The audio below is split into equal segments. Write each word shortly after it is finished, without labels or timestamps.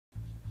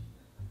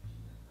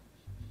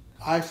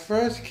I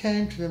first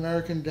came to the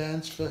American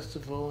Dance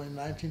Festival in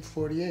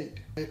 1948.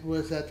 It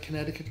was at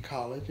Connecticut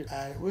College,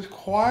 and it was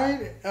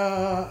quite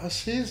a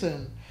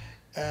season.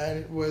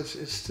 And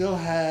it still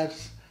had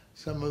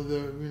some of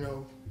the,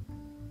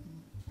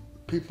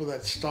 people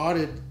that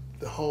started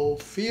the whole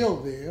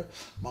field there.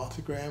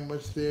 Martha Graham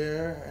was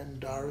there, and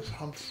Doris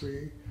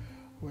Humphrey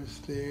was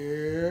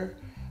there,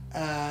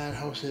 and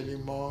Jose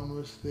Limon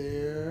was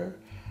there,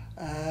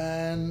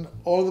 and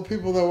all the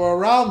people that were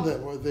around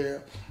them were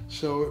there.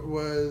 So it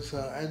was,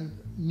 and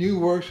new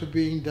works were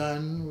being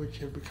done, which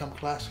have become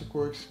classic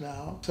works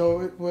now.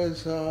 So it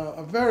was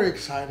a very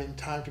exciting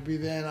time to be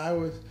there, and I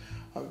was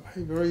a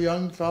very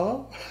young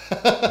fellow.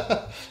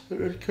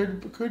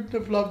 couldn't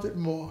have loved it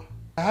more.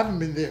 I haven't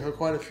been there for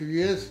quite a few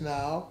years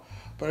now,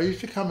 but I used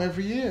to come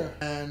every year.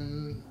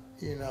 And,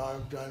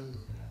 I've done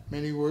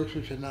many works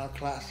which are now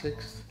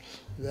classics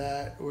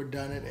that were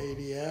done at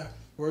ADF.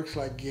 Works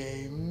like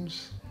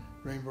Games,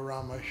 Rainbow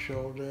Around My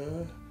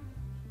Shoulder,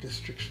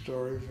 District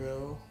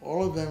Storyville,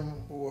 all of them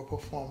were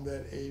performed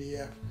at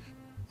ADF.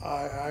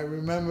 I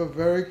remember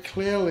very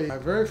clearly my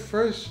very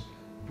first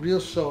real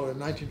solo in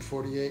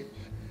 1948,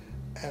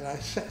 and I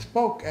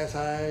spoke as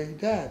I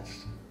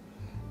danced.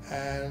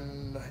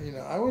 And,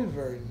 I was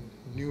very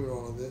new to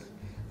all of this.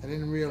 I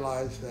didn't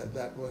realize that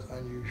that was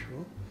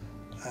unusual.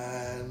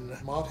 And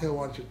Martha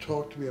wanted to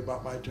talk to me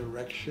about my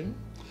direction.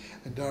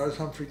 And Doris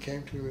Humphrey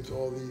came to me with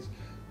all these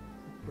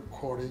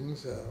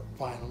recordings,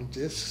 vinyl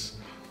discs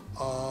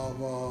of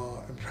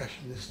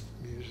impressionist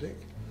music.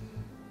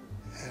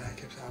 And I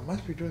kept saying, I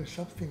must be doing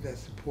something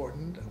that's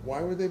important.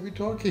 Why would they be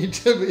talking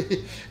to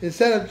me?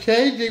 Instead of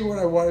changing what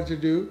I wanted to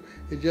do,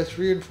 it just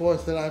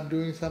reinforced that I'm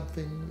doing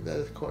something that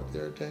has caught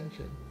their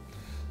attention.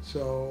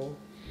 So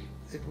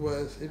it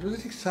was an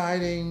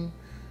exciting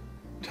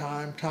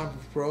time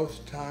of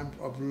growth, time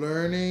of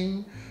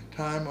learning,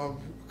 time of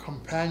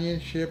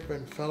companionship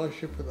and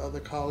fellowship with other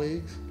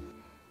colleagues.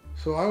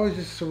 So I was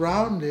just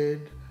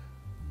surrounded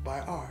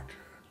by art,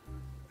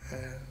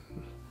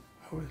 and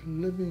I was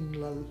living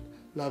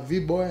la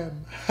vie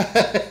bohème.